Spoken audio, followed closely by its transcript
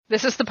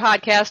This is the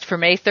podcast for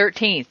May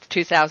 13th,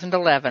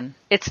 2011.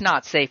 It's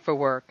not safe for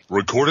work.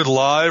 Recorded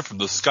live from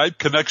the Skype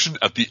connection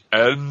at the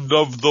end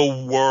of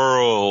the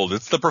world.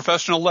 It's the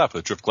Professional Left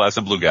with Driftglass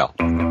and Blue Gal.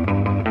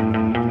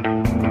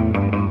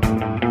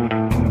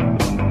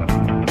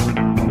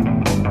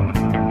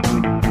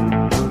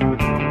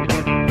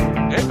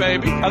 Hey,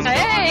 baby. How's it going?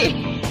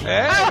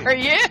 Hey! How are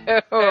you?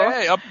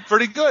 Hey, I'm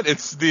pretty good.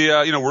 It's the,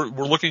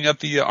 we're looking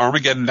at the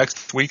Armageddon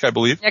next week, I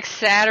believe. Next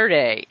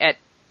Saturday at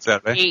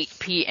Saturday. 8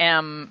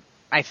 p.m.,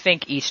 I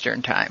think,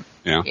 Eastern time.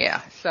 Yeah. Yeah.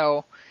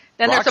 So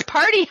then there's a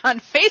party on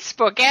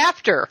Facebook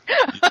after.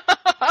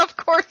 Of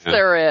course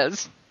there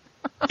is.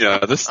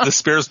 Yeah, this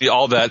spares me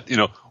all that,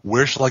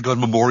 where shall I go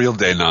on Memorial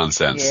Day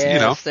nonsense.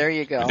 Yes, there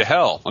you go. To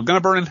hell. I'm going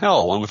to burn in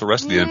hell along with the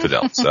rest of the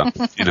infidels. So,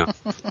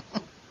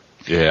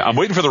 Yeah, I'm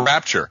waiting for the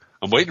rapture.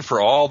 I'm waiting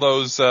for all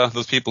those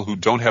people who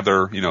don't have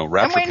their, rapture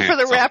I'm waiting for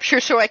the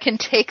rapture so I can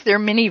take their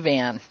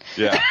minivan.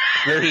 Yeah,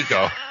 there you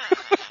go.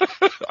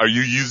 Are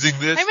you using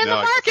this? I'm in the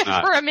market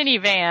for a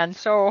minivan,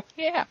 so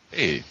yeah.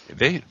 Hey,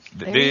 they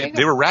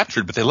were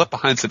raptured, but they left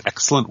behind some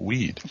excellent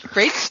weed.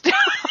 Great stuff.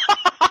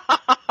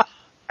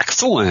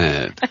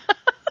 Excellent.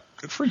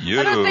 Good for you.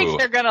 I don't think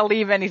they're going to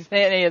leave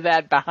any of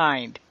that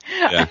behind.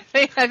 Yeah.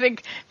 I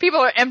think people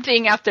are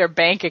emptying out their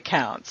bank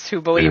accounts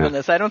who believe in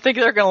this. I don't think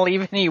they're going to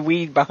leave any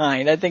weed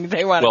behind. I think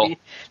they want to be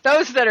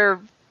those that are.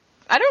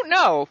 I don't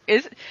know.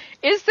 Is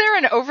there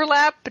an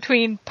overlap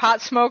between pot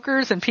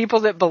smokers and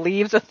people that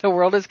believe that the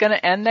world is going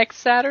to end next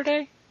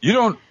Saturday?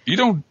 You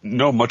don't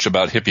know much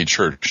about hippie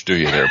church, do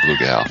you, there, Blue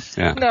Gal?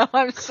 Yeah. No,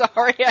 I'm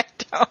sorry, I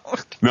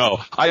don't.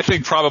 No, I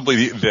think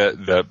probably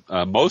the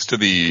most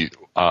of the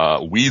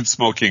weed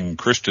smoking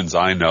Christians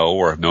I know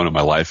or have known in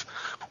my life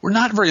were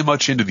not very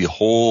much into the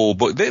whole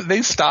book.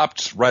 They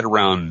stopped right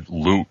around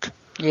Luke.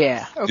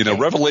 Yeah. Okay.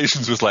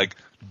 Revelations was like,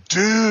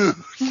 dude,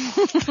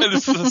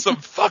 this is some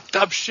fucked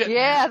up shit.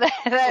 Yeah,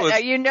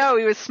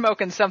 he was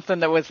smoking something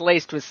that was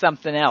laced with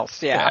something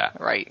else. Yeah.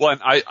 Right. Well,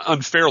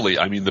 and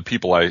the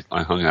people I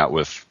hung out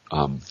with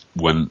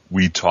when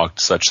we talked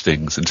such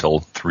things until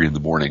 3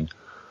 a.m,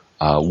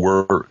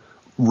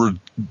 were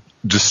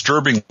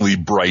disturbingly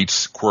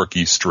bright,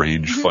 quirky,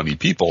 strange, funny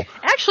people.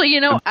 Actually,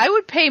 I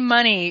would pay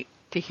money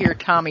to hear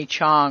Tommy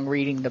Chong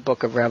reading the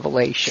Book of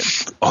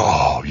Revelation.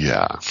 Oh,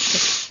 yeah.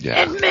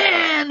 Yeah. And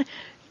man,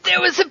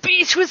 there was a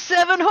beast with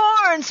 7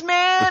 horns,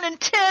 man, and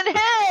 10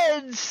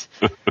 heads.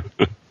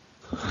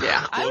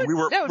 Yeah. Well, we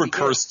were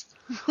cursed.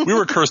 We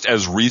were cursed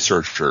as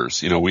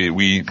researchers.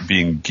 We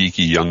being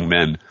geeky young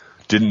men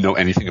didn't know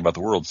anything about the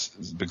world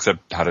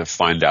except how to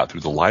find out through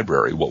the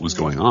library what was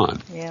going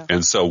on. Yeah.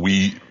 And so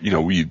we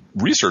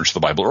researched the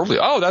Bible early.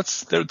 Oh,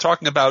 they're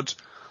talking about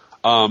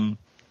Rome.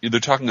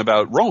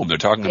 They're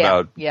talking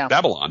about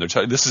Babylon.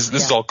 This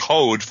is all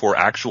code for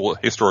actual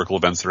historical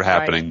events that are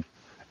happening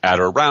at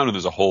or around. And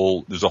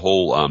there's a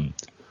whole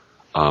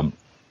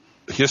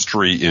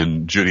history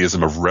in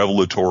Judaism of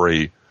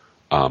revelatory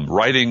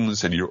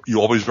writings, and you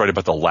always write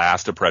about the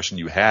last oppression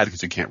you had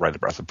because you can't write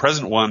about the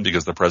present one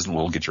because the present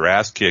one will get your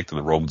ass kicked and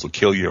the Romans will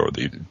kill you or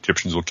the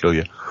Egyptians will kill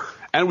you.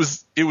 And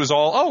it was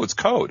all, it's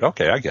code.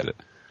 Okay, I get it.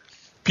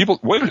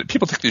 Wait a minute,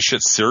 people take this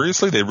shit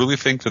seriously? They really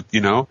think that,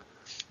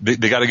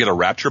 they got to get a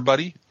rapture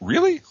buddy?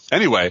 Really?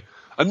 Anyway,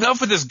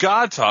 enough of this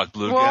God talk,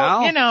 Blue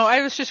Gal. Well,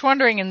 I was just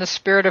wondering, in the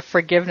spirit of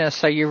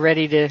forgiveness, are you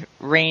ready to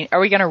are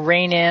we going to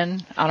rein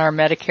in on our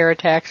Medicare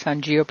attacks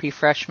on GOP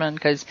freshmen?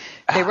 Because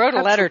they wrote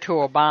a letter to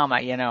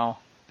Obama,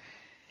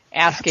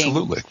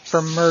 asking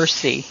for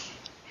mercy.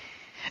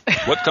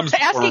 What comes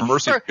before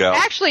mercy, Gal?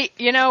 Actually,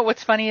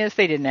 what's funny is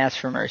they didn't ask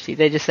for mercy.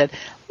 They just said,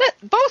 let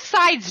both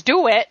sides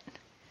do it.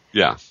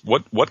 Yeah.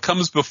 What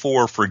comes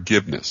before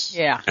forgiveness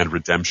and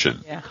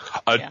redemption? Yeah.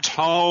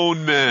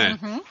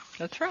 Atonement. Mm-hmm.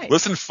 That's right.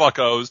 Listen,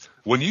 fuckos,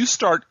 when you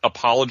start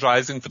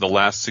apologizing for the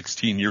last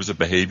 16 years of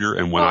behavior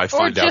and when I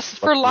find out... Or just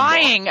for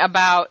lying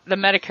about the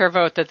Medicare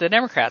vote that the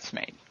Democrats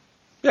made.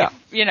 Yeah.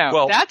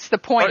 That's the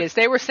point, is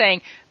they were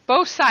saying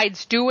both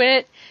sides do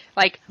it.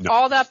 Like, we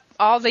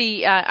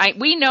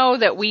know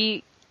that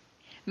we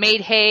made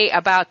hay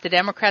about the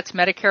Democrats'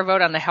 Medicare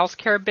vote on the health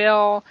care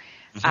bill,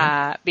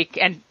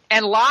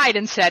 and lied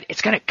and said,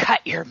 it's going to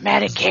cut your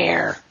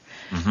Medicare.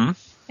 Mm-hmm.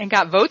 And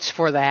got votes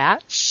for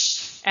that.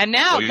 And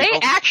now they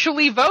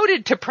actually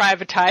voted to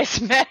privatize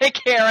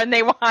Medicare, and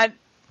they want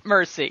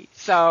mercy.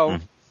 So,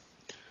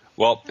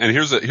 well, and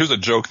here's a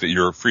joke that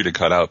you're free to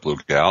cut out, Blue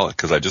Gal,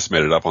 because I just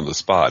made it up on the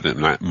spot,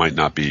 and it might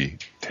not be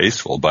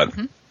tasteful. But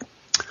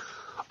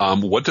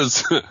what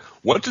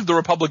did the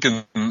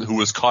Republican who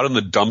was caught in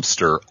the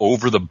dumpster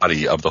over the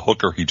body of the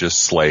hooker he just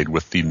slayed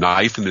with the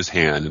knife in his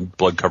hand and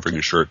blood covering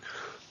his shirt?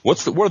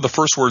 What are the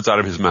first words out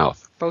of his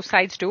mouth? Both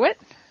sides do it?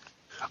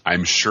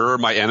 I'm sure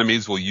my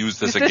enemies will use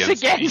this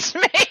against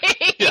me.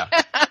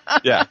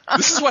 Yeah.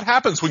 This is what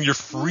happens when you're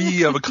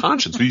free of a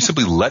conscience, when you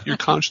simply let your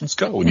conscience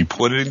go, when you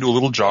put it into a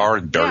little jar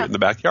and bury it in the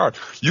backyard.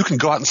 You can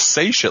go out and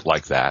say shit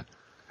like that,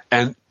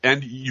 and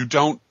you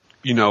don't,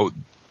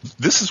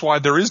 this is why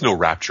there is no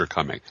rapture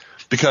coming.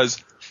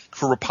 Because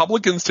for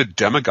Republicans to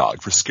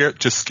demagogue,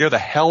 to scare the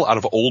hell out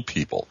of old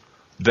people,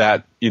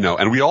 that,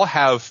 and we all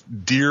have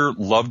dear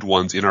loved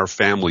ones in our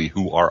family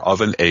who are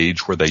of an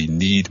age where they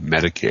need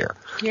Medicare.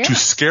 Yeah. To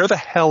scare the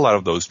hell out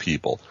of those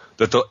people,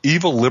 that the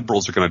evil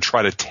liberals are going to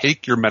try to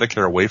take your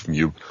Medicare away from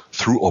you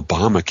through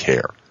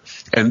Obamacare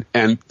and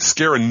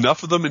scare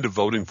enough of them into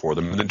voting for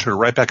them and then turn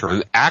right back around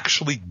and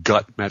actually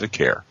gut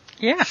Medicare.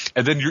 Yeah.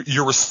 And then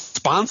your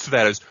response to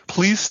that is,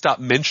 please stop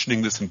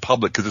mentioning this in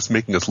public because it's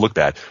making us look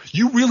bad.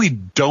 You really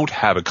don't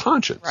have a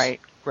conscience.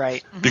 Right.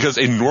 Mm-hmm. Because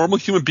a normal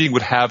human being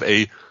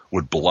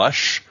would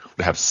blush,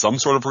 would have some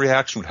sort of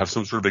reaction, would have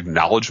some sort of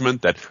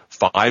acknowledgement that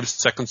 5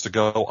 seconds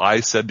ago I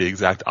said the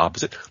exact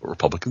opposite, but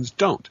Republicans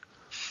don't.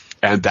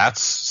 And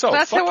that's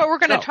what we're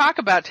going to talk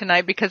about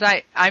tonight, because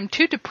I'm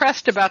too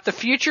depressed about the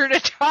future to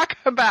talk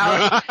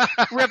about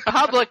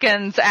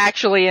Republicans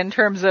actually in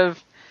terms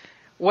of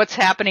what's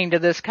happening to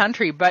this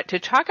country, but to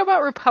talk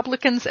about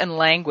Republicans and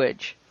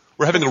language.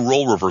 We're having a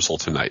role reversal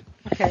tonight.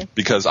 Okay.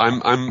 Because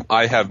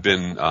I have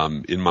been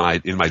in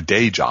my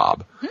day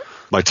job,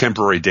 my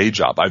temporary day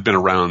job. I've been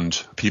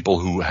around people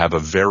who have a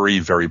very,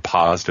 very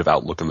positive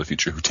outlook on the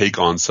future, who take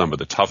on some of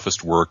the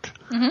toughest work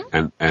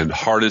and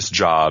hardest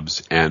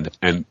jobs and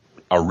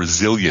are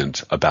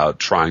resilient about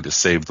trying to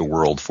save the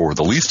world for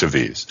the least of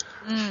these.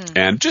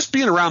 And just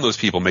being around those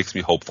people makes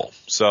me hopeful.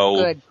 So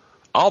good.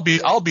 I'll be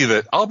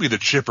the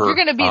chipper. You're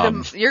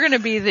going to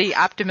be the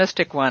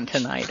optimistic one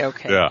tonight.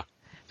 Okay. Yeah.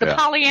 The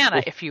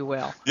Pollyanna, if you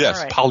will. Yes,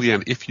 right.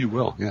 Pollyanna, if you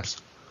will,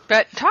 yes.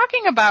 But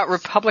talking about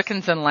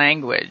Republicans and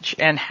language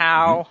and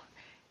how,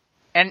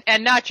 and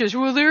not just,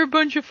 well, they're a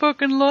bunch of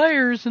fucking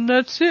liars and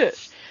that's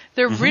it.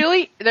 There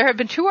have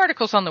been 2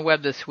 articles on the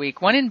web this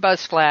week, one in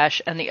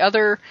BuzzFlash and the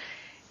other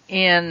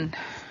on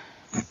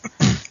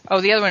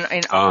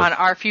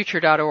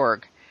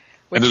ourfuture.org.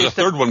 And there's a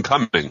third one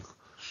coming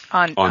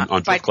on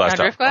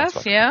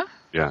Driftglass. Yeah.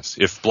 Yes.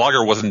 If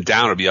Blogger wasn't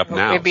down, it'd be up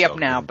now. It'd be up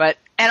now,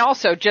 and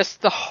also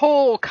just the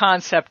whole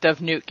concept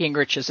of Newt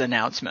Gingrich's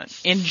announcement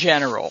in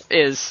general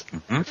is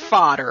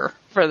fodder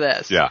for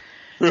this. Yeah.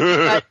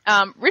 But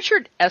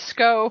Richard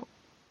Esco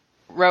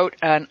wrote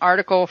an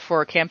article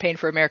for Campaign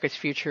for America's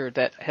Future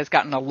that has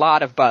gotten a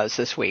lot of buzz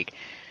this week,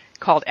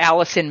 called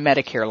Alice in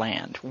Medicare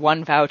Land.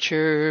 One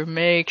voucher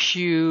makes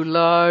you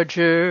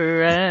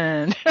larger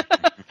and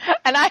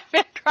I've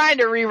been trying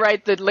to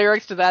rewrite the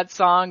lyrics to that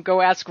song, Go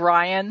Ask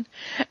Ryan,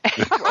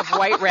 of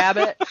White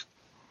Rabbit.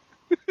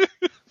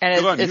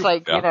 And it's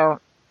like,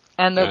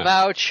 and the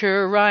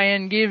voucher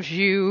Ryan gives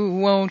you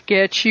won't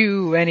get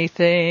you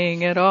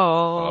anything at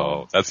all.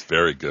 Oh, that's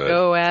very good.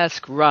 Go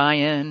ask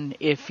Ryan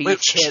if he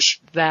hit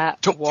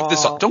that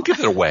wall. Don't give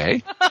it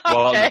away.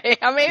 Okay,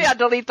 maybe I'll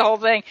delete the whole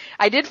thing.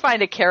 I did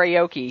find a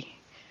karaoke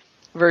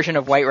version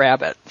of White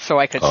Rabbit, so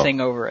I could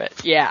sing over it.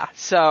 Yeah,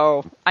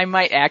 so I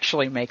might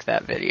actually make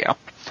that video.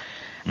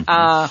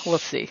 We'll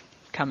see.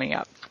 Coming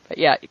up. But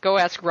yeah, go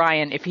ask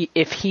Ryan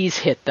if he's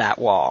hit that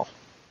wall.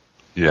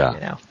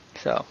 Yeah.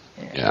 So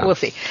we'll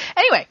see.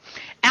 Anyway,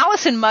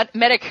 Alice in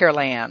Medicare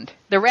Land.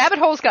 The rabbit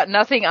hole's got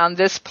nothing on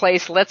this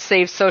place. Let's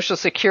save Social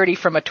Security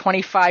from a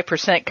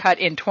 25% cut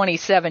in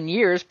 27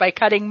 years by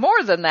cutting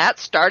more than that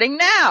starting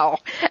now.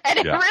 And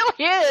it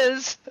really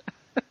is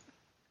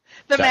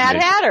the Mad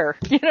Hatter,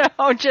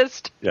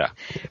 Yeah.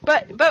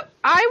 But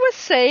I was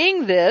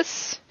saying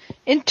this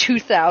in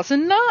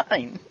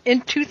 2009.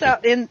 In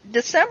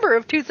December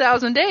of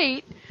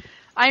 2008,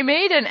 I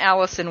made an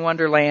Alice in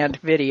Wonderland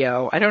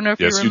video. I don't know if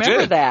you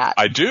remember that.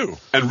 I do.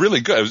 And really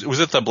good. Was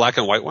it the black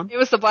and white one? It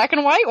was the black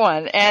and white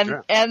one.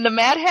 And the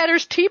Mad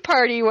Hatter's Tea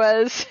Party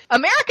was,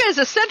 America is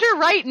a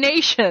center-right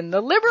nation.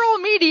 The liberal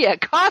media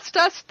cost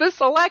us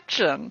this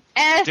election.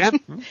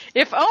 And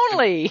if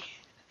only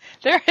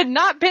there had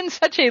not been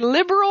such a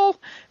liberal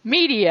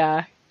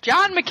media,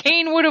 John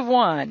McCain would have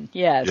won.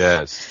 Yes.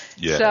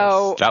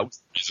 So that was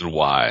the reason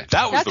why.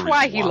 That's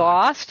why he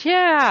lost.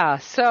 Yeah.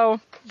 So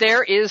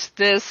there is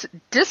this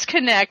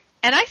disconnect,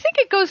 and I think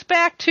it goes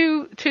back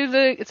to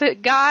the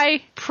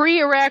guy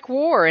pre-Iraq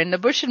War in the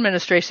Bush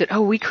administration said,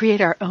 we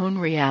create our own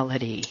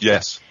reality.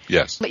 Yes.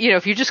 But,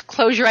 if you just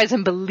close your eyes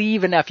and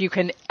believe enough, you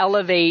can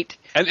elevate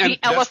the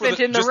elephant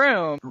in the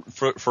room.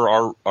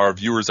 For our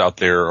viewers out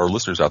there, or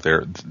listeners out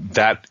there,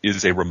 that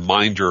is a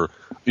reminder.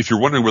 If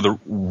you're wondering where the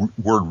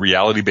word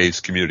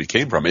reality-based community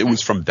came from, it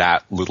was from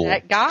that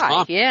guy,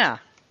 comment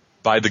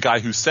by the guy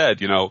who said,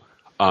 you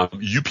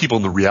people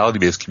in the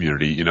reality-based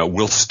community,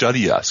 will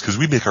study us because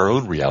we make our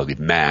own reality.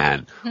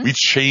 Man, we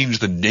change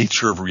the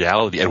nature of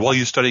reality. And while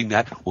you're studying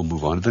that, we'll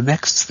move on to the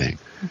next thing.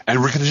 And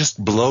we're going to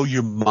just blow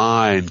your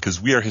mind because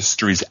we are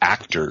history's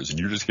actors and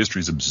you're just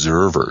history's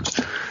observers.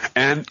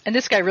 And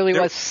this guy really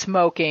was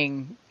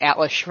smoking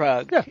Atlas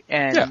Shrugged.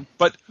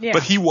 But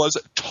he was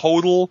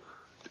total,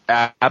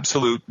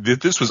 absolute,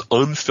 this was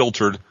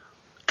unfiltered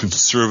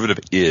conservative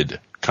id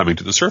coming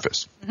to the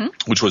surface,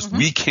 which was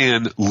we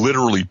can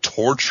literally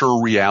torture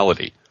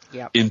reality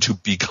into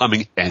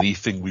becoming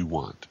anything we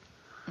want.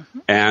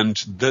 And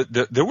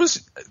there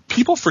was,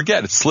 people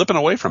forget, it's slipping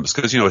away from us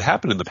because, it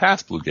happened in the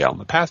past, Blue Gal, and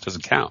the past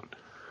doesn't count.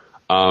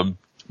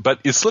 But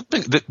it's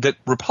slipping that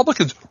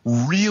Republicans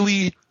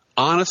really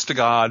honest to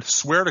God,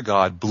 swear to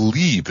God,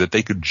 believe that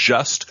they could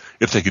just,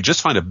 if they could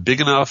just find a big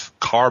enough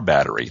car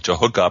battery to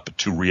hook up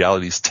to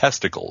reality's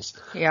testicles,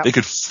 they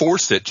could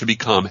force it to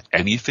become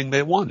anything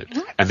they wanted.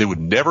 Mm-hmm. And they would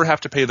never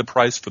have to pay the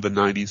price for the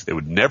 90s. They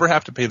would never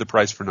have to pay the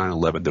price for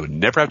 9/11. They would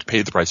never have to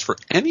pay the price for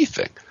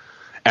anything.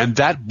 And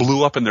that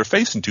blew up in their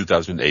face in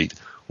 2008,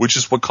 which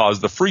is what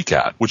caused the freak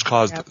out, which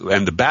caused,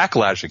 and the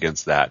backlash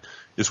against that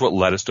is what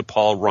led us to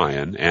Paul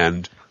Ryan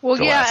and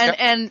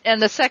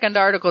and the second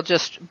article,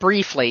 just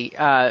briefly,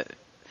 Ann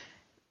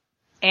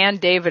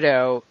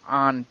Davidow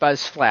on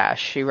BuzzFlash,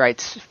 she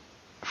writes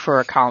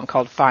for a column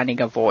called Finding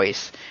a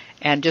Voice,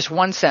 and just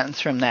one sentence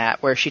from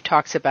that where she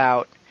talks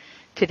about,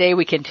 today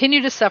we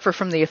continue to suffer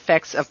from the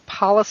effects of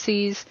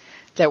policies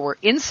that were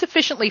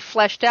insufficiently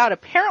fleshed out,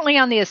 apparently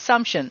on the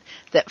assumption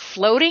that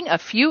floating a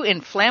few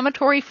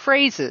inflammatory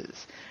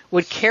phrases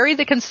would carry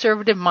the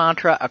conservative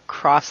mantra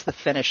across the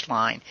finish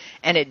line,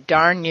 and it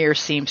darn near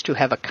seems to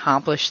have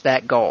accomplished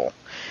that goal.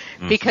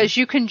 Mm-hmm. Because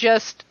you can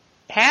just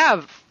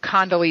have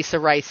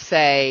Condoleezza Rice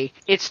say,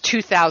 it's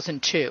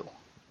 2002.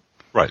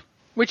 Right.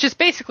 Which is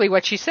basically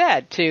what she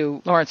said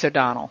to Lawrence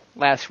O'Donnell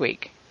last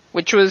week,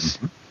 which was,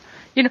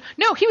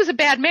 no, he was a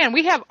bad man.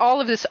 We have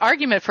all of this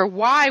argument for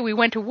why we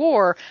went to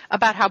war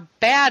about how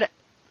bad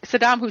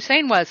Saddam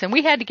Hussein was, and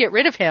we had to get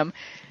rid of him.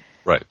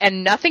 Right.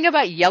 And nothing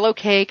about yellow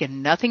cake,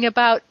 and nothing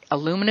about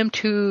aluminum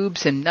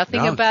tubes, and nothing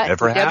about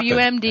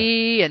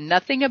WMD, and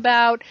nothing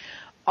about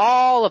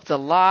all of the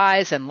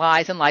lies and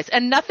lies and lies,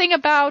 and nothing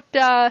about,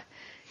 the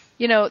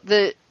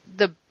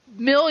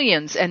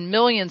millions and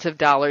millions of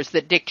dollars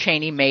that Dick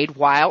Cheney made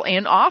while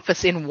in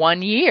office in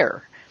 1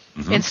 year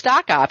in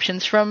stock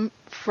options from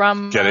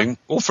getting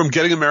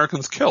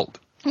Americans killed.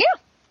 Yeah.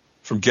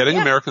 From getting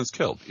Americans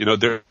killed.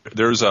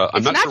 There's a,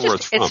 I'm not sure where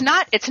it's from.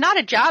 It's not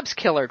a jobs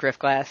killer,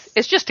 Driftglass.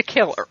 It's just a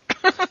killer.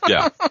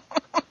 Yeah.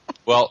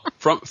 Well,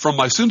 from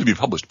my soon-to-be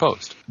published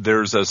post,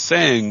 there's a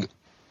saying,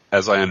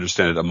 as I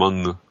understand it,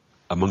 among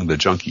the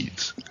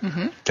junkies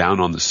down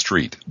on the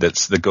street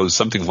that goes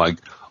something like,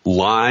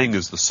 lying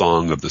is the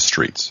song of the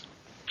streets.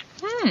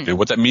 And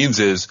what that means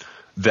is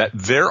that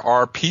there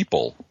are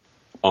people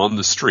on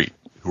the street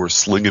who are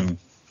slinging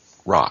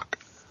rock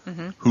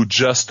who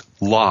just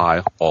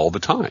lie all the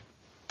time.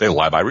 They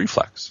lie by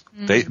reflex.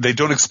 They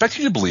don't expect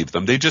you to believe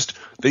them. They just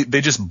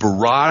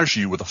barrage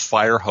you with a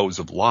fire hose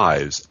of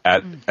lies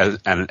at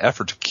an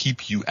effort to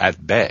keep you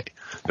at bay.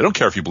 They don't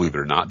care if you believe it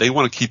or not. They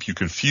want to keep you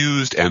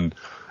confused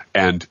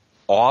and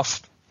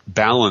off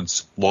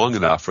balance long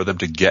enough for them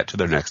to get to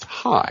their next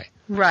high.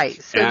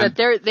 Right. So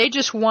that they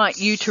just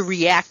want you to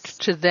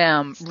react to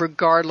them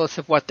regardless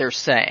of what they're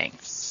saying.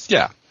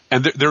 Yeah.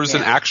 And there is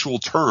an actual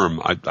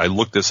term. I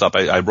looked this up.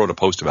 I wrote a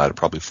post about it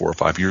probably 4 or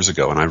 5 years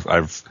ago, and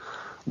I've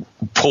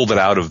pulled it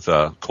out of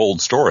the cold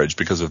storage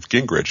because of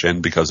Gingrich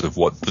and because of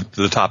what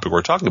the topic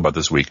we're talking about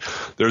this week.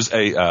 There's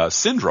a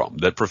syndrome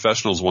that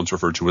professionals once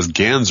referred to as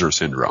Ganser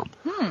syndrome,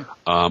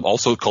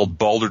 also called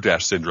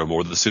balderdash syndrome,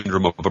 or the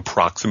syndrome of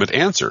approximate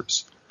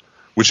answers,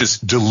 which is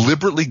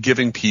deliberately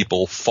giving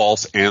people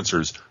false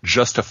answers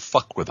just to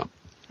fuck with them.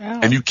 Oh.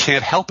 And you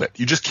can't help it.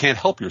 You just can't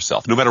help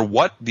yourself. No matter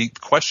what the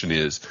question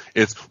is,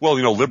 it's,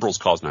 liberals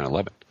caused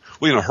 9/11.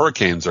 Well,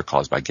 hurricanes are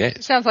caused by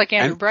gays. Sounds like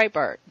Andrew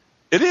Breitbart.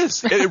 It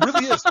is. It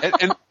really is.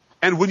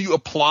 And when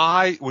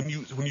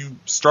you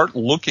start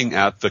looking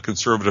at the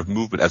conservative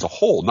movement as a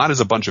whole, not as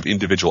a bunch of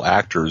individual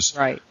actors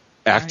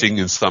acting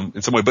in some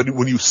way, but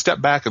when you step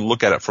back and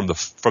look at it from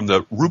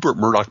the Rupert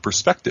Murdoch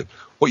perspective,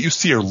 what you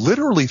see are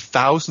literally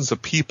thousands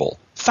of people,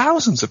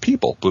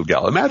 Blue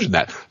Gal. Imagine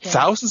that. Yeah.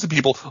 Thousands of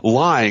people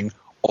lying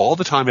all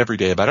the time, every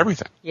day about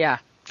everything. Yeah.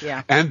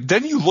 Yeah. And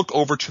then you look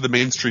over to the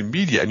mainstream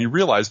media and you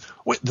realize,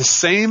 the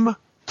same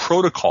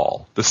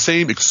protocol, the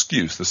same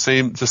excuse, the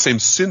same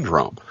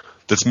syndrome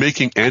that's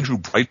making Andrew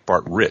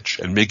Breitbart rich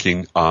and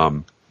making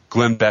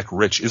Glenn Beck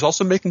rich is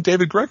also making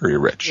David Gregory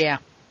rich. Yeah,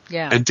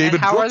 yeah. And David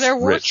how Brooks are their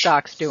war rich.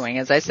 stocks doing?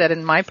 As I said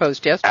in my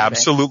post yesterday.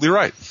 Absolutely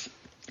right.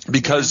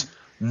 Because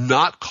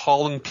not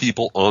calling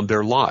people on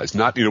their lies,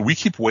 we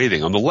keep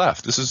waiting on the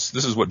left. This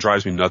is what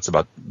drives me nuts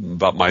about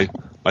my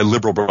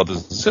liberal brothers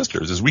and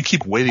sisters is we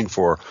keep waiting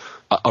for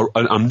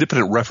an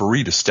omnipotent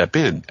referee to step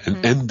in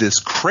and end this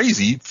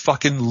crazy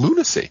fucking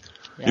lunacy.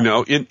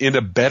 Yeah. In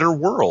a better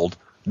world,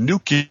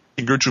 Newt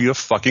Gingrich would be a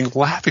fucking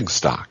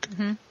laughingstock.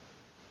 Mm-hmm.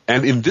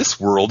 And in this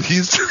world,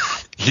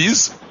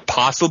 he's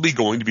possibly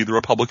going to be the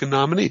Republican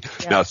nominee.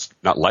 Yeah. Now, it's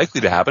not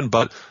likely to happen,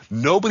 but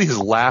nobody has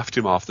laughed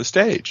him off the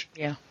stage.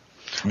 Yeah.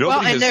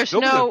 Nobody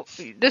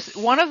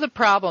one of the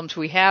problems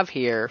we have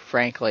here,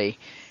 frankly,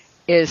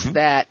 is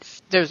that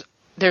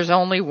there's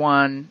only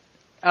one,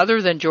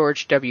 other than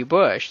George W.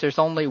 Bush, there's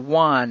only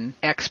one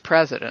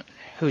ex-president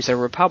who's a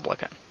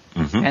Republican,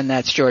 and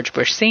that's George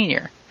Bush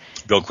Sr.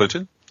 Bill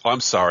Clinton? Oh,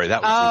 I'm sorry.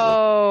 That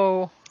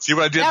was see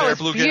what I did there,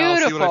 Blue Gal?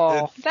 Beautiful. See what I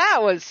did? That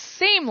was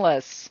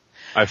seamless.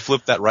 I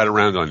flipped that right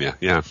around on you.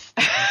 Yeah.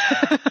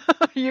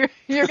 You're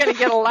going to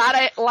get a lot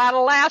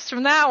of laughs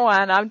from that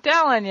one. I'm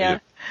telling you.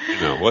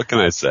 What can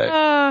I say?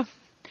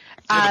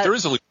 But there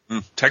is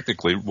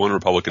Technically, one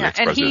Republican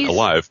ex-president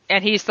alive.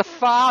 And he's the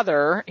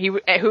father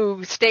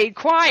who stayed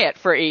quiet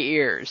for 8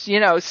 years,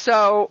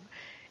 so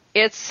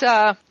it's,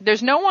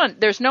 there's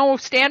no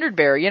standard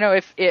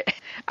bearer.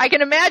 I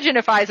can imagine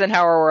if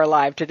Eisenhower were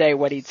alive today,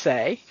 what he'd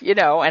say,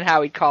 and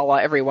how he'd call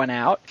everyone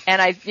out.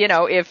 And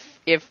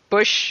if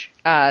Bush,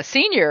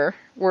 Sr.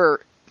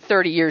 were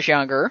 30 years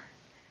younger.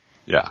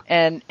 Yeah.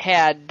 And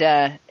and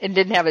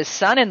didn't have his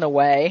son in the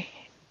way,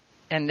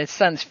 and his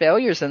son's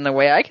failures in the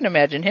way, I can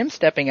imagine him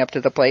stepping up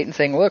to the plate and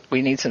saying, look,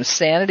 we need some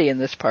sanity in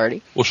this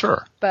party. Well,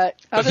 sure. But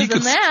other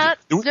than that,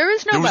 there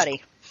is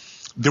nobody.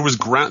 There was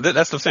ground.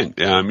 That's the thing.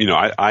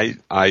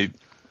 The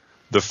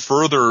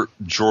further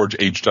George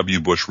H.W.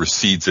 Bush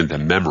recedes into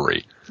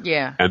memory,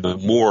 and the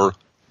more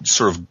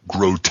sort of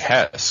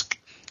grotesque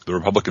the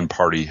Republican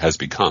Party has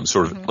become,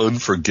 sort of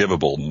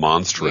unforgivable,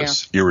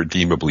 monstrous,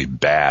 irredeemably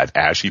bad,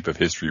 ash heap of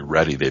history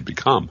ready they've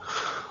become.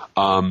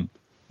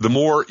 The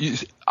more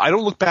I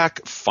don't look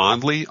back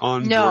fondly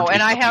on George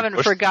and I H.W. haven't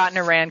Bush. forgotten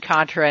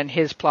Iran-Contra and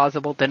his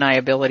plausible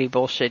deniability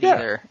bullshit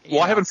either.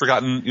 Well, I haven't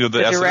forgotten the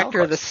director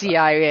SNL of the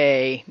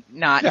CIA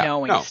not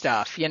knowing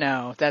stuff.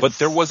 But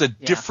there was a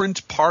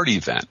different party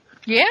then.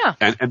 Yeah.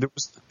 And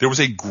there was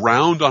a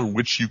ground on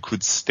which you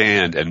could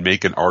stand and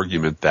make an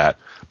argument that,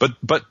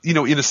 but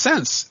in a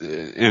sense,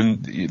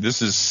 and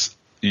this is,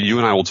 you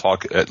and I will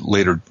talk at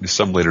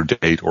some later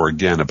date or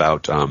again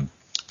about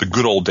the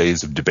good old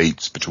days of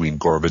debates between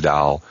Gore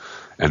Vidal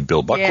and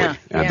Bill Buckley,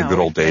 and the good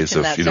old days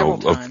of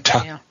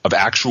of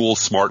actual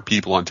smart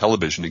people on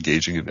television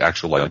engaging in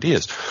actual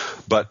ideas.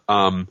 But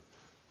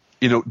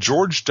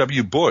George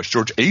H.W.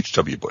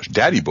 Bush,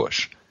 Daddy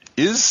Bush,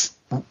 is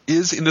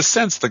in a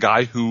sense the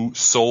guy who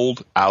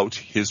sold out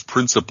his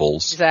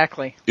principles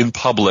in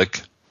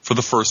public for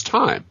the first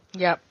time.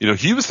 Yep.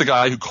 He was the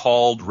guy who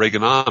called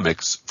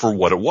Reaganomics for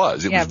what it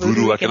was. It was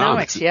voodoo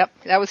economics. Yep,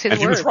 that was his word.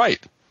 And he was right.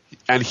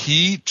 And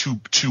he to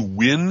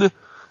win,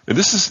 and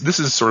this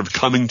is sort of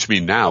coming to me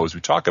now as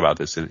we talk about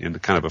this in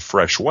kind of a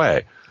fresh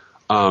way.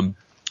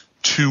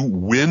 To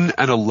win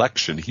an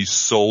election, he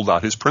sold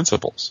out his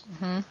principles.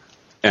 Mm-hmm.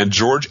 And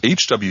George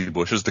H.W.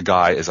 Bush is the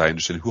guy, as I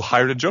understand, who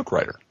hired a joke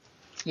writer.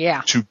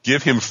 Yeah. To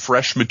give him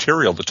fresh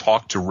material to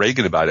talk to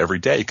Reagan about every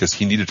day because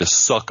he needed to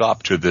suck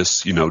up to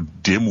this,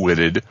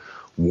 dim-witted,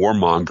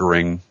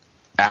 warmongering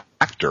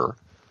actor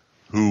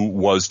who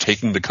was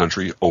taking the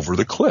country over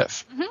the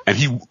cliff. Mm-hmm.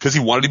 And because he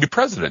wanted to be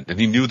president, and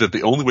he knew that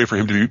the only way for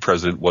him to be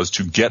president was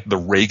to get the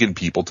Reagan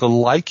people to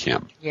like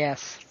him.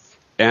 Yes.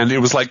 And it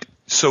was like,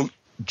 so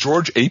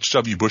George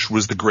H.W. Bush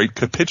was the great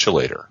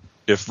capitulator.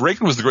 If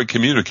Reagan was the great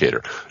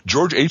communicator,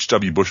 George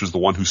H.W. Bush was the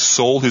one who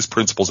sold his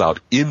principles out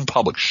in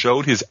public,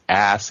 showed his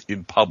ass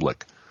in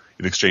public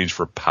in exchange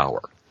for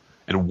power.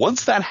 And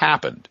once that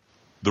happened,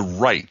 the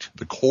right,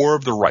 the core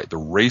of the right, the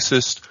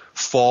racist,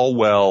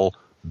 Falwell,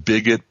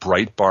 bigot,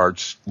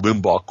 Breitbart,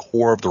 Limbaugh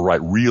core of the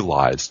right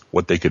realized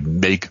what they could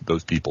make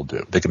those people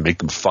do. They could make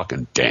them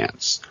fucking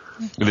dance.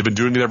 And they've been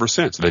doing it ever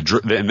since. And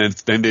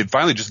then they'd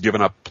finally just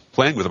given up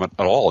playing with them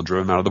at all and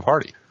driven them out of the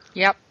party.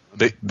 Yep.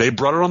 They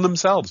brought it on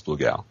themselves, Blue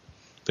Gal.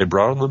 They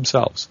brought it on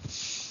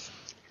themselves.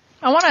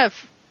 I want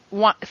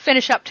to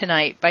finish up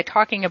tonight by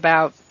talking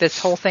about this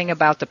whole thing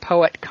about the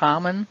poet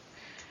Common,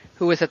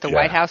 who was at the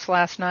White House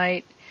last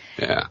night.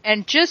 Yeah.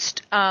 And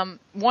just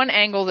one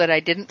angle that I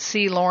didn't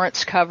see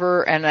Lawrence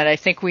cover and that I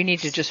think we need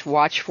to just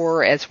watch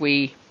for as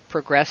we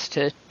progress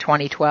to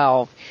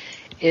 2012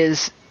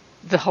 is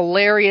the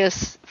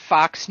hilarious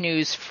Fox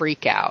News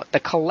freakout, the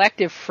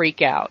collective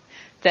freakout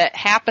that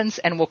happens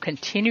and will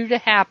continue to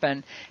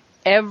happen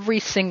every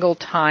single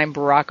time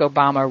Barack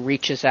Obama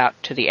reaches out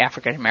to the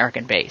African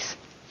American base.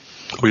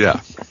 Oh,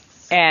 yeah.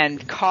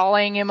 And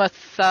calling him a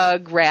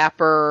thug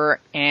rapper,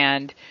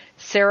 and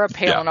Sarah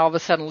Palin all of a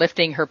sudden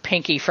lifting her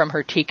pinky from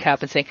her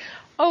teacup and saying,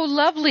 "Oh,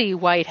 lovely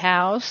White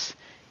House,"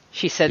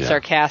 she said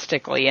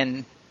sarcastically,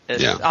 and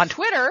on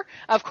Twitter,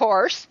 of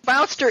course,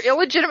 bounced her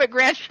illegitimate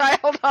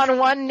grandchild on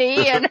one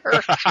knee and her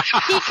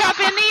teacup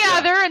in the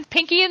other and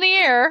pinky in the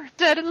air,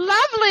 said,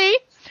 "Lovely."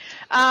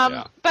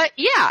 But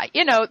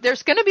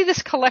there's going to be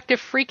this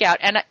collective freakout,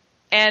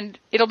 and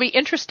it'll be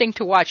interesting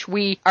to watch.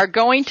 We are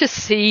going to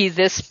see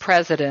this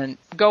president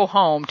go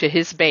home to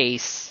his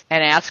base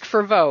and ask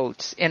for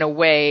votes in a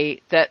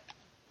way that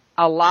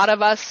a lot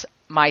of us,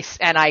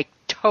 and I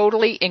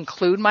totally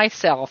include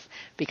myself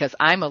because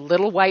I'm a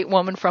little white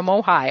woman from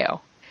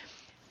Ohio,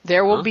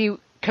 there will be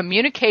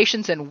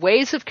communications and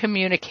ways of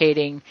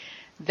communicating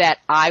that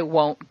I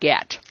won't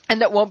get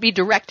and that won't be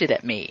directed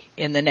at me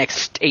in the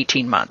next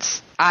 18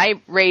 months.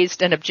 I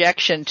raised an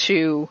objection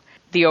to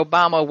the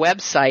Obama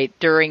website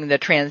during the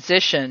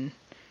transition,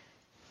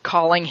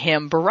 calling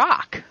him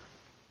Barack.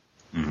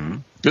 Mm-hmm.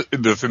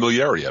 The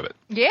familiarity of it.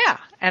 Yeah.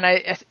 And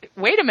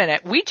wait a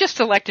minute. We just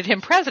elected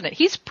him president.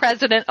 He's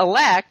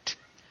president-elect.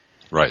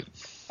 Right.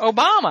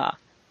 Obama.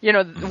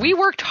 We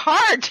worked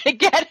hard to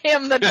get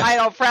him the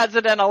title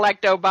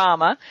President-elect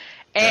Obama.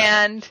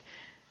 And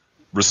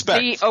respect.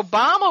 The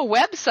Obama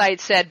website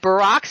said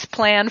Barack's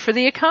plan for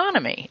the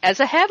economy as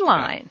a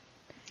headline.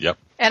 Yep.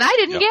 And I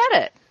didn't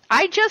get it.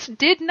 I just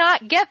did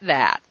not get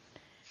that.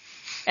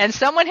 And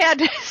someone had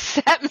to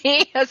set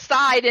me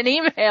aside an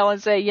email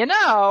and say,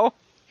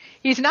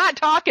 he's not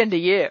talking to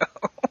you.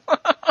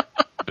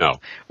 No.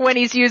 When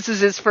he uses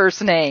his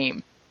first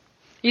name.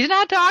 He's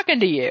not talking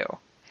to you.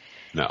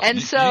 No.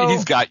 And so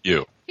he's got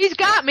you. He's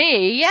got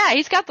me. Yeah,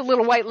 he's got the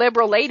little white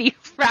liberal lady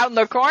out in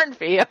the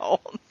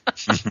cornfield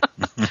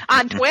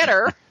on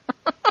Twitter.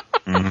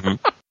 Mm-hmm.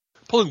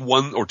 Pulling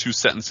one or two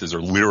sentences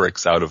or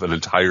lyrics out of an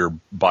entire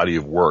body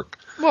of work.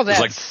 Well,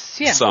 that's like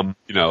some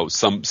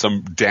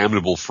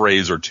damnable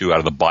phrase or two out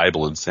of the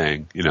Bible and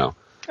saying,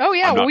 Oh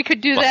yeah, we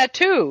could do that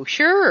too.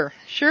 Sure.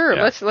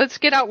 Yeah. Let's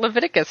get out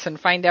Leviticus and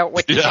find out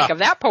what you think of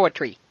that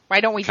poetry.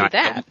 Why don't we do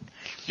that?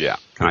 Yeah.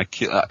 Can I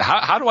kill?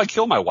 How do I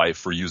kill my wife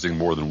for using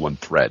more than one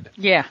thread?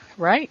 Yeah.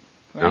 Right.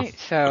 Right.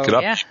 So look it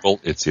up, people.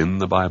 It's in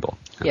the Bible.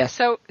 Yeah.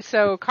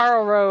 So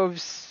Karl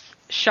Rove's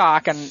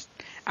shock and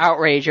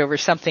outrage over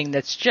something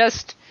that's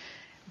just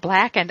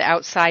black and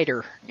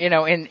outsider.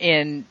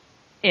 In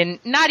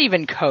not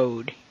even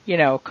code.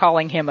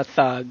 Calling him a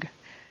thug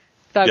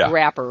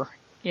rapper.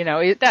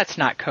 That's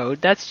not code.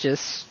 That's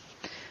just.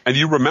 And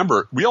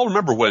we all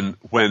remember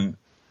when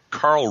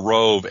Karl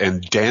Rove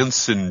and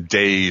Dancin'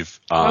 Dave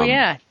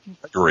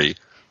Gregory,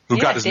 who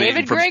got his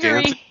name from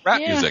dancing rap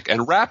music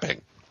and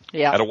rapping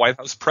at a White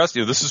House press.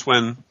 This is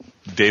when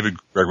David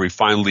Gregory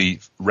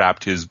finally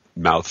wrapped his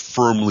mouth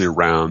firmly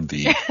around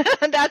the.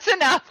 That's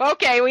enough.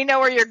 Okay, we know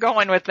where you're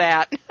going with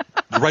that.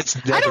 The rights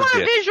never I don't want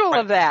a visual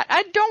of that.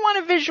 I don't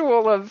want a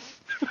visual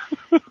of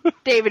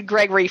David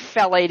Gregory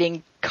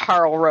fellating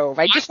Karl Rove.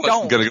 I just don't. I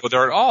wasn't going to go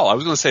there at all. I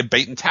was going to say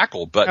bait and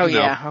tackle, but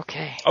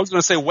okay. I was going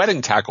to say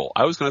wedding tackle.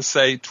 I was going to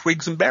say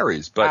twigs and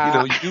berries,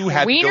 but you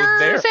had to go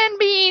there. Wieners and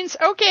beans.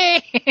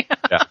 Okay.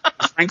 Yeah,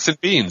 Franks and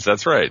beans.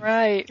 That's right.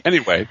 Right.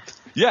 Anyway,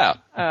 yeah.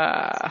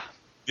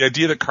 The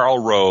idea that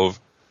Karl Rove,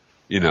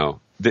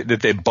 that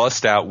they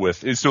bust out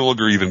with, it's no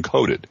longer even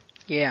coded.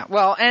 Yeah.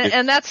 Well,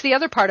 and that's the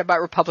other part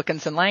about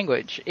Republicans and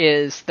language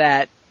is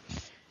that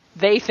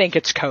they think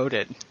it's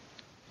coded.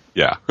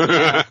 Yeah.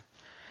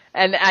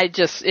 And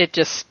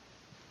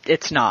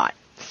it's not.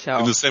 So.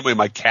 In the same way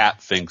my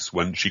cat thinks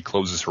when she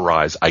closes her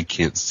eyes, I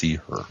can't see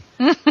her.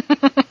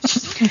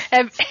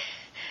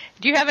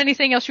 Do you have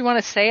anything else you want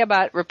to say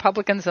about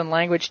Republicans and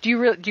language? Do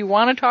you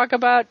want to talk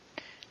about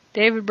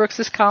David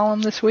Brooks's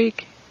column this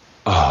week?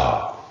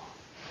 Oh.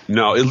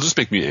 No, it'll just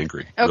make me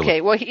angry.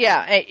 Okay, really. Well,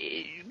 yeah,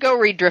 go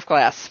read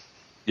Driftglass.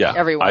 Yeah,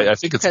 everyone. I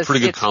think it's a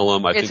pretty good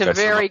column. It's a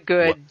very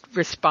good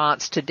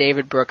response to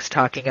David Brooks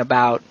talking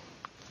about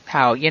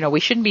how, we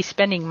shouldn't be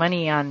spending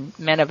money on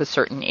men of a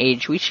certain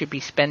age. We should be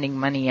spending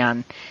money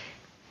on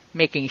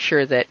making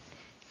sure that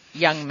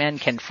young men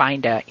can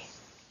find a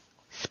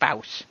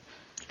spouse.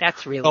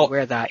 That's really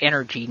where the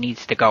energy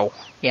needs to go.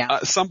 Yeah.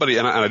 Somebody,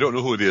 and I don't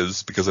know who it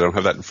is because I don't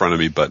have that in front of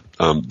me, but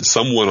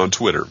someone on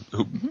Twitter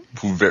who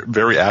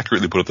very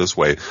accurately put it this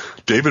way: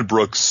 David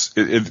Brooks.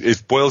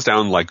 It boils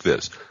down like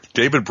this: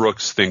 David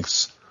Brooks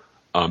thinks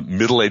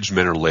middle-aged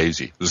men are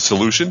lazy. The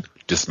solution: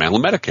 dismantle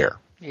Medicare.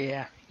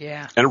 Yeah.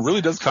 Yeah. And it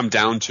really does come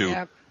down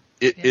to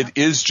it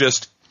is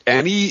just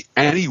any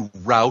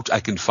route I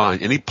can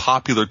find, any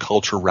popular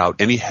culture route,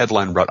 any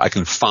headline route I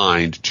can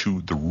find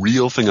to the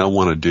real thing I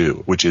want to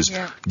do, which is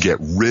get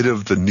rid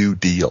of the New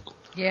Deal.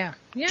 Yeah.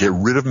 Yeah. Get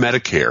rid of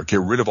Medicare. Get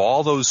rid of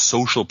all those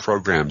social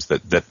programs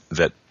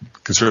that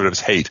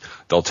conservatives hate.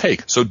 They'll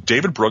take. So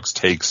David Brooks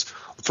takes,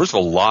 first of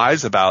all,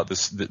 lies about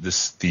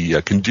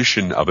the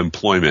condition of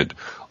employment,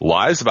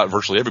 lies about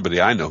virtually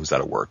everybody I know who's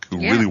out of work, who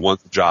really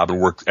wants a job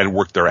and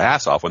worked their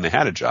ass off when they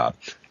had a job,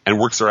 and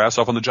works their ass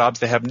off on the jobs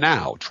they have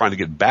now, trying to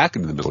get back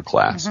into the middle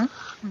class.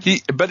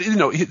 Mm-hmm. But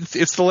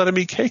it's the let him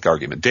eat cake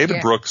argument.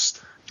 David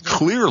Brooks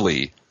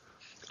clearly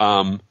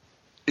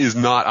is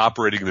not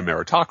operating in a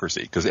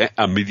meritocracy, because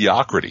a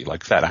mediocrity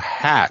like that,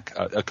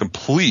 a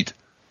complete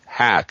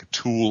hack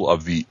tool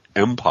of the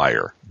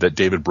empire that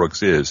David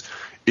Brooks is,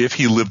 if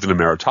he lived in a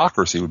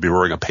meritocracy, would be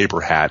wearing a paper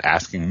hat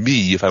asking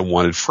me if I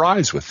wanted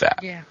fries with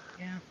that. Yeah,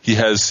 yeah.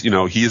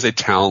 He is a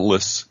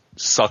talentless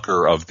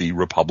sucker of the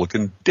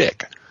Republican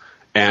dick.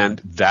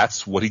 And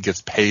that's what he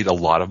gets paid a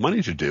lot of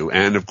money to do.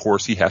 And, of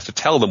course, he has to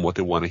tell them what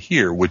they want to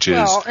hear, which is...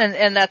 Well,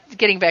 and that's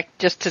getting back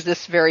just to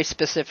this very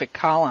specific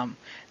column.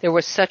 There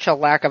was such a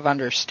lack of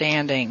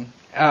understanding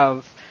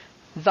of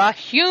the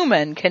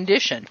human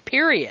condition,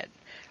 period,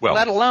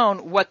 let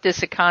alone what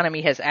this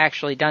economy has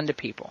actually done to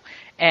people.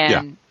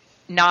 And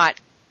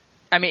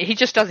he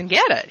just doesn't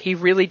get it. He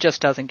really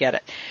just doesn't get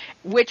it.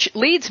 Which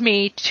leads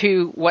me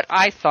to what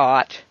I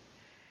thought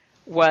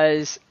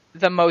was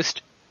the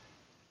most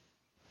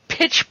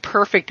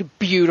pitch-perfect,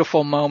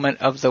 beautiful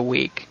moment of the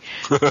week,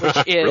 which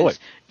is, really?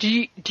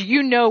 Do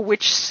you know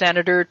which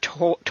senator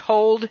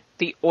told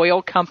the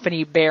oil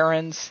company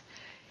barons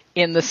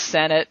in the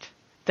Senate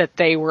that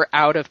they were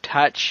out of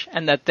touch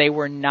and that they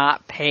were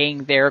not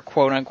paying their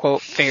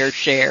quote-unquote fair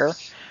share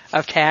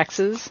of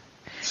taxes?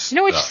 You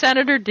know which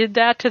senator did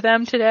that to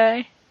them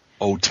today?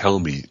 Oh, tell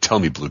me,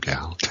 Blue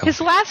Gal.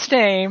 His last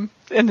name,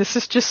 and this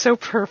is just so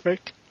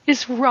perfect,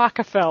 is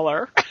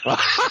Rockefeller.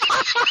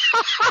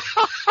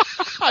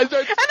 And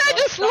I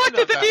just looked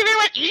at the TV and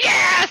went,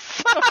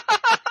 yes!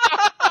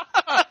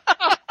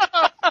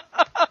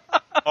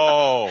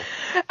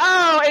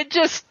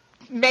 just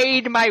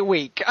made my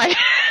week.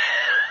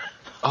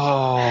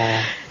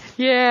 Oh.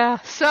 Yeah.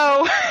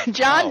 So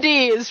John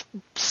D. is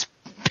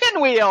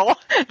pinwheel.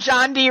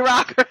 John D.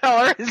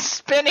 Rockefeller is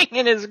spinning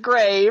in his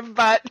grave,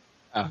 but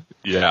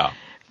yeah.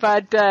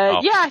 But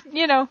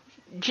yeah,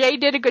 Jay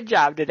did a good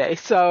job today.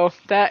 So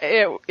that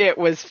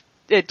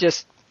it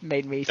just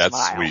made me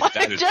smile. Sweet.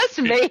 It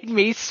just made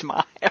me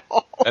smile.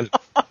 That is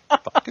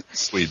fucking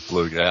sweet,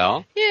 Blue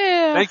Gal.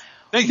 Yeah.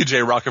 Thank you,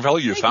 Jay Rockefeller.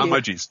 You found my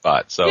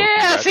G-spot. So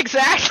yes,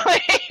 exactly.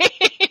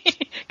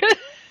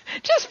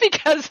 Just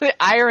because the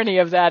irony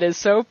of that is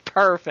so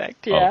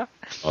perfect. Yeah.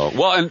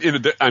 Well, and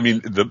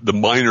the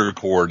minor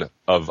chord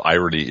of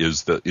irony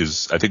is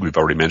I think we've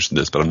already mentioned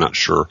this, but I'm not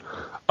sure.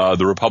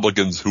 The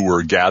Republicans who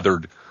were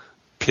gathered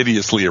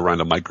piteously around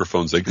a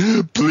microphone saying,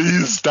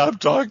 please stop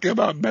talking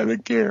about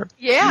Medicare.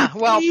 Yeah,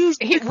 well,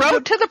 he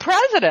wrote to the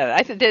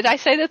president. Did I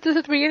say that at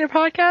the beginning of the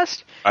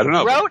podcast? I don't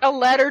know. Wrote a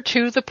letter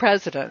to the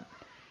president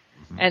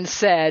and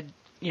said,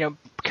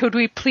 could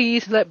we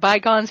please let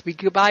bygones be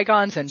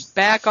bygones and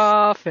back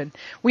off? And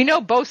we know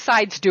both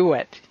sides do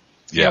it.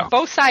 Yeah.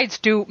 Both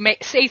sides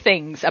say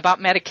things about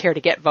Medicare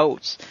to get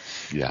votes.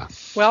 Yeah.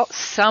 Well,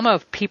 some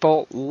of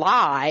people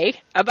lie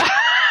about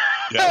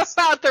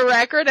about the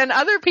record, and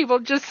other people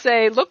just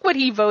say, look what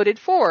he voted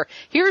for.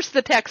 Here's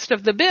the text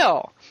of the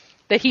bill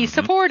that he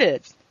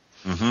supported.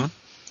 Mm-hmm.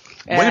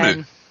 Wait a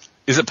minute.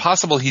 Is it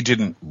possible he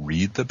didn't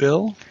read the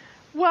bill?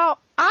 Well,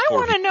 I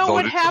want to know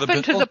what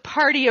happened to the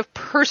party of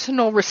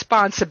personal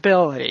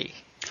responsibility.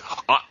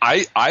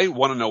 I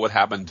want to know what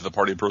happened to the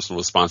party of personal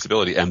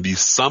responsibility and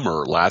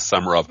the last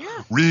summer of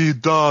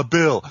read the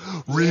bill,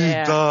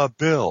 read the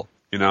bill,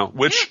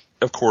 which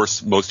of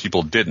course most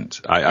people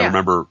didn't. I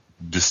remember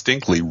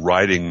distinctly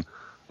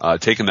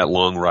taking that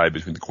long ride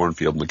between the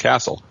cornfield and the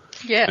castle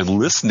and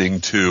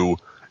listening to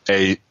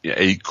a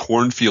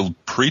cornfield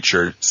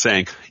preacher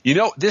saying,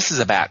 this is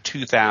about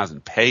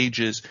 2,000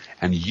 pages,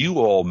 and you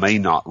all may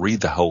not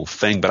read the whole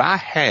thing, but I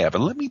have,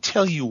 and let me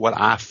tell you what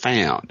I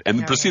found.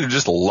 And proceeded to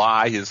just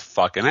lie his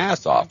fucking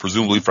ass off,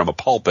 presumably from a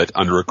pulpit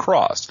under a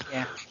cross.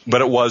 Yeah.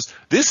 But it was,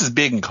 this is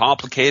big and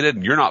complicated,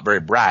 and you're not very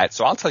bright,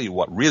 so I'll tell you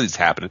what really is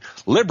happening.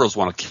 Liberals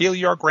want to kill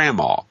your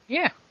grandma.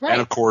 Yeah, right.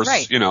 And of course,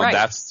 that's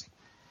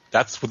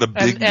what the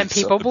big and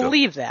people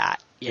believe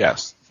that.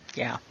 Yes.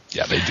 Yeah.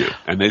 Yeah, they do.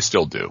 And they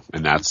still do.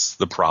 And that's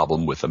the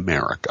problem with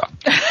America.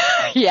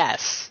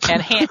 Yes.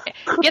 And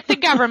get the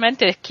government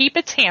to keep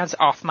its hands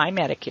off my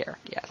Medicare.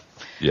 Yes.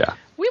 Yeah.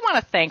 We want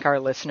to thank our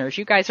listeners.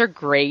 You guys are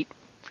great.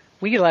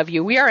 We love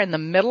you. We are in the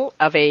middle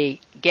of a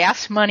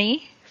gas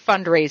money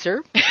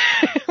fundraiser.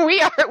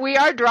 We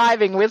are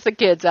driving with the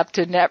kids up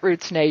to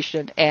Netroots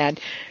Nation, and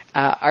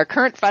our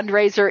current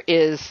fundraiser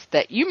is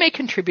that you may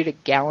contribute a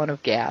gallon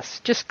of gas.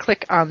 Just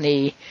click on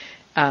the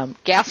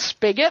gas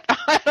spigot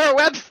on our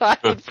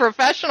website,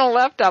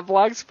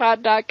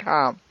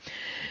 professionalleft.blogspot.com.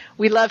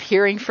 We love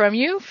hearing from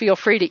you. Feel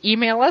free to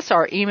email us.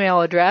 Our email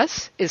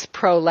address is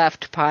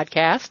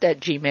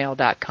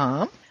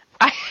proleftpodcast@gmail.com.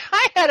 I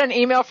had an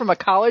email from a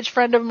college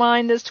friend of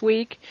mine this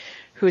week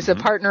who's a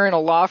partner in a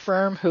law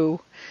firm who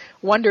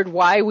wondered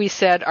why we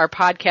said our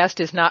podcast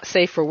is not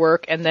safe for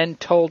work and then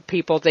told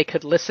people they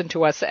could listen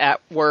to us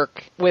at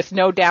work with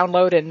no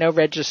download and no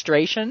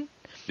registration.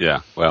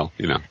 Yeah, well,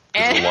 we're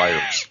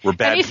liars. We're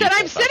bad And he said,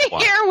 I'm sitting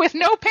here with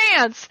no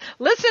pants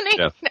listening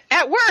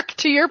at work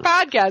to your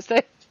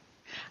podcast.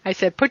 I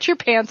said, put your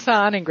pants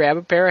on and grab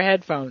a pair of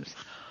headphones.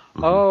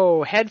 Mm-hmm.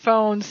 Oh,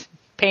 headphones,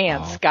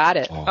 pants. Got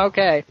it.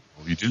 Okay.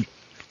 Well, you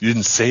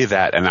didn't say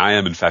that, and I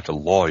am, in fact, a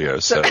lawyer,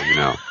 so,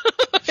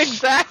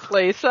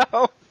 Exactly.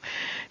 So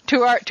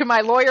to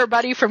my lawyer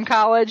buddy from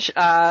college,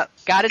 got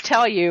to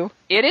tell you,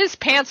 it is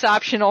pants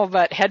optional,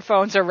 but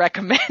headphones are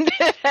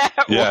recommended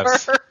at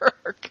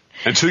work.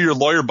 And to your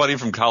lawyer buddy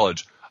from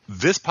college,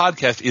 this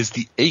podcast is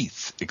the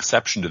 8th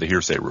exception to the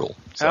hearsay rule.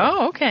 So.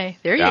 Oh, okay.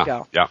 There you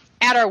go. Yeah.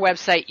 At our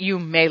website, you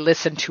may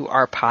listen to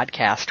our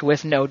podcast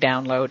with no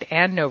download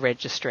and no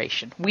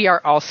registration. We are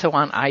also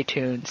on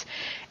iTunes.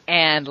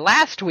 And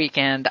last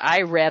weekend,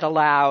 I read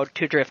aloud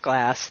to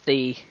Driftglass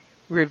the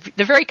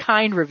very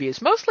kind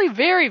reviews, mostly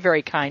very,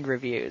 very kind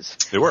reviews.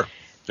 They were.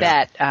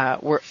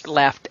 That were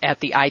left at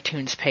the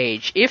iTunes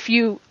page. If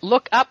you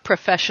look up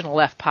Professional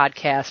Left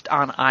Podcast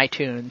on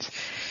iTunes,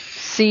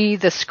 see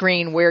the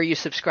screen where you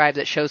subscribe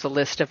that shows a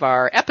list of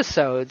our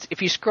episodes.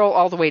 If you scroll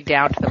all the way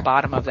down to the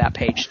bottom of that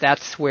page,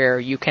 that's where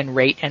you can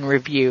rate and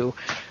review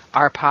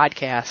our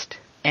podcast.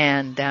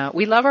 And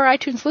we love our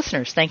iTunes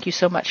listeners. Thank you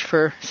so much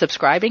for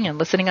subscribing and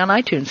listening on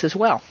iTunes as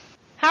well.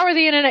 How are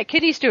the Internet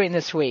Kitties doing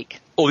this week?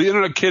 Well, the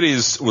Internet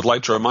Kitties would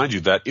like to remind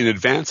you that in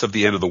advance of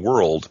the end of the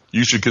world,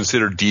 you should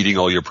consider deeding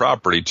all your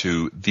property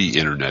to the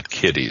Internet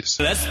Kitties.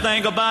 Let's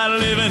think about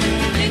living.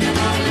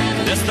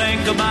 Let's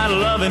think about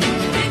loving.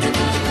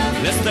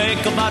 Let's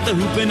think about the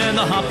hooping and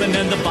the hopping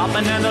and the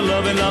bopping and the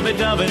loving,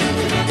 lovey-dovey.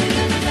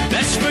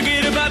 Let's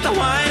forget about the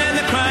whine and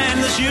the crying,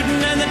 the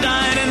shooting and the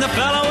dying, and the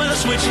fellow with a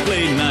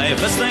switchblade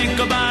knife. Let's think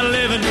about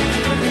living.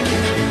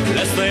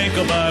 Let's think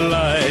about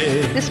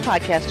life. This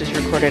podcast is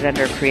recorded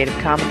under a Creative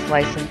Commons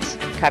license.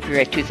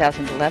 Copyright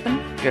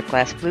 2011,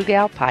 Driftglass Blue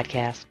Gal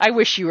Podcast. I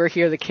wish you were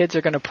here. The kids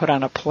are going to put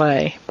on a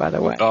play, by the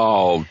way.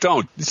 Oh,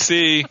 don't.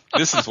 See,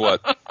 this is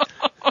what,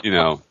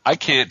 I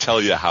can't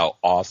tell you how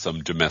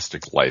awesome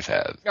domestic life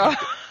has.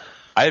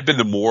 I have been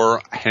to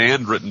more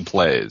handwritten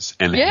plays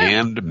and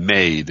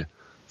handmade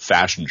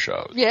fashion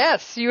shows.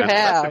 Yes, you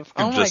have.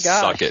 Oh, my gosh.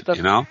 Suck it,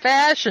 the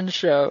fashion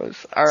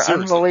shows are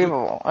seriously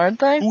unbelievable, aren't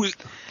they?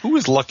 Who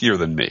is luckier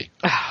than me?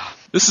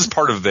 This is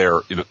part of their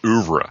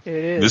oeuvre. It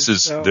is. This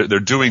is they're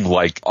doing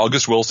like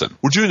August Wilson.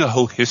 We're doing a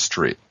whole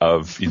history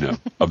of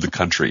of the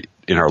country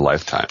in our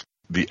lifetime.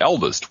 The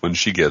eldest, when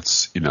she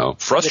gets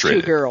frustrated,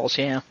 the two girls,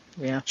 yeah.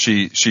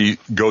 She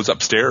goes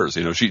upstairs.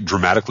 She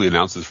dramatically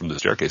announces from the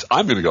staircase,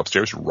 "I'm going to go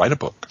upstairs and write a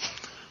book."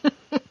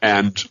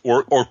 And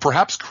or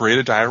perhaps create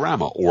a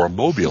diorama or a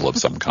mobile of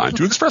some kind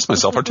to express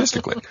myself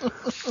artistically.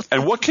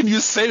 And what can you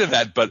say to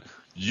that but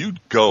you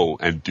go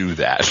and do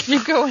that.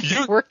 You go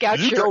and work out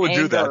your go and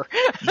anger. do that.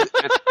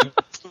 And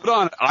put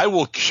on, I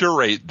will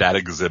curate that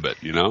exhibit,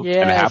 Yes.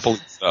 and happily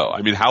so.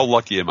 I mean, how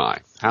lucky am I?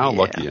 How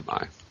lucky am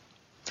I?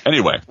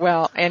 Anyway.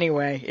 Well,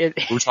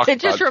 it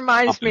just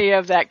reminds me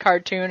of that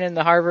cartoon in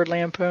the Harvard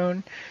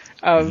Lampoon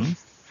of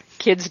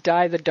kids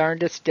die the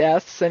darndest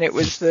deaths, and it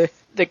was the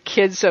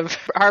kids of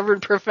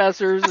Harvard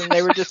professors, and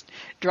they were just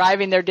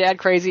driving their dad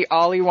crazy.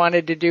 All he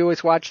wanted to do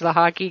was watch the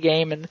hockey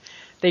game, and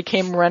they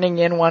came running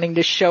in wanting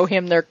to show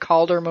him their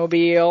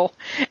Calder-mobile,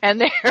 and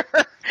they're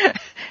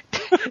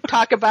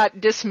talk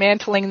about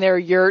dismantling their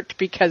yurt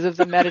because of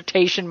the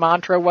meditation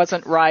mantra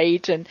wasn't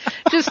right, and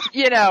just,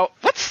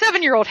 what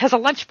 7-year-old has a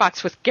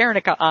lunchbox with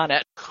Guernica on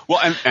it? Well,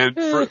 and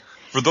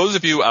for those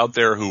of you out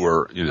there who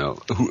are,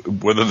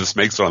 whether this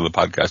makes it on the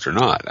podcast or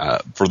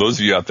not, for those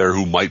of you out there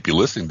who might be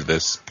listening to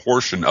this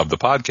portion of the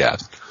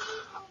podcast,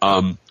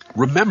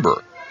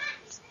 remember,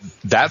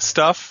 that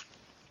stuff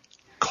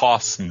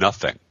costs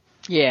nothing.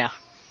 Yeah.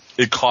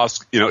 It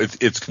costs,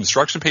 it's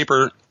construction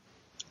paper,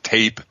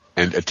 tape,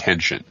 and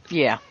attention.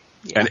 Yeah.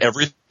 And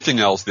everything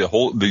else, there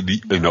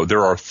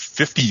are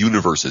 50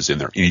 universes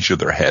in each of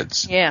their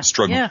heads. Yeah.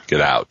 Struggling to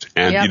get out.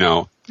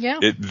 And,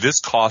 this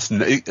costs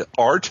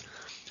art,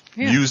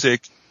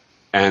 music,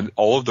 and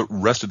all of the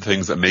rest of the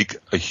things that make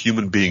a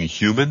human being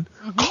human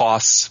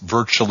costs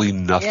virtually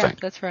nothing. Yeah,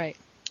 that's right.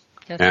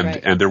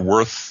 And they're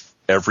worth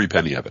every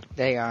penny of it.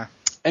 They are.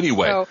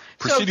 Anyway,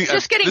 so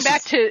just getting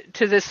back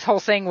to this whole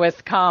thing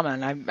with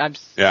Common, I'm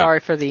sorry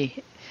for the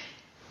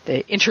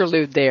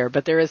interlude there,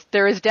 but there is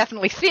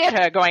definitely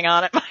theater going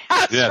on at my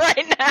house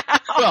right now.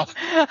 Well,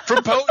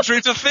 from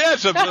poetry to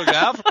theater, look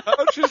out, from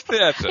poetry to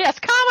theater. Yes,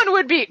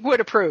 Common would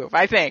approve.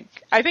 I think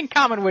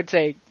Common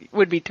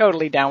would be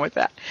totally down with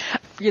that.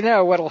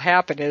 What'll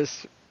happen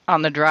is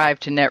on the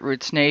drive to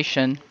Netroots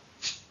Nation,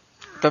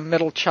 the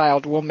middle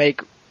child will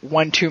make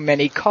one too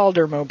many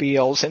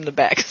Calder-mobiles in the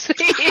back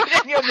seat,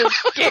 and you'll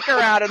just kick her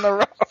out in the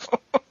road.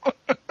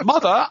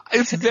 Mother,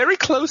 it's very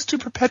close to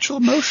perpetual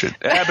motion.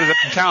 But it doesn't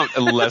count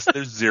unless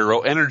there's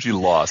zero energy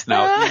loss.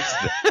 Now,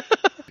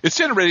 it's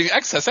generating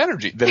excess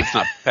energy. Then it's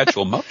not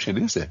perpetual motion,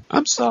 is it?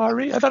 I'm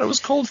sorry. I thought it was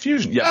cold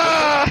fusion.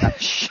 Yeah.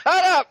 Shut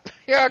up.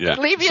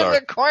 Leave you in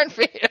the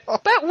cornfield.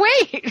 But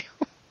wait.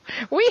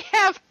 We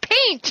have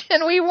paint,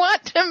 and we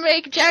want to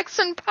make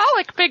Jackson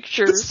Pollock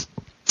pictures.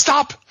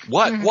 Stop!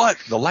 What?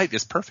 The light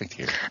is perfect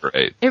here.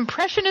 Right.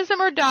 Impressionism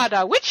or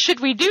Dada? Which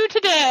should we do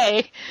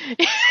today?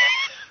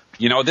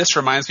 This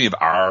reminds me of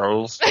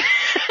ours.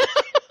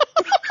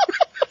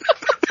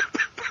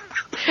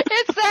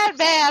 It's that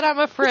bad, I'm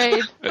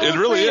afraid. It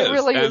really is. It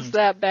really is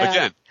that bad.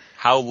 Again,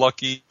 how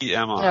lucky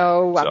am I?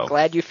 Oh, I'm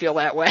glad you feel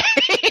that way.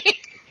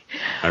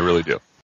 I really do.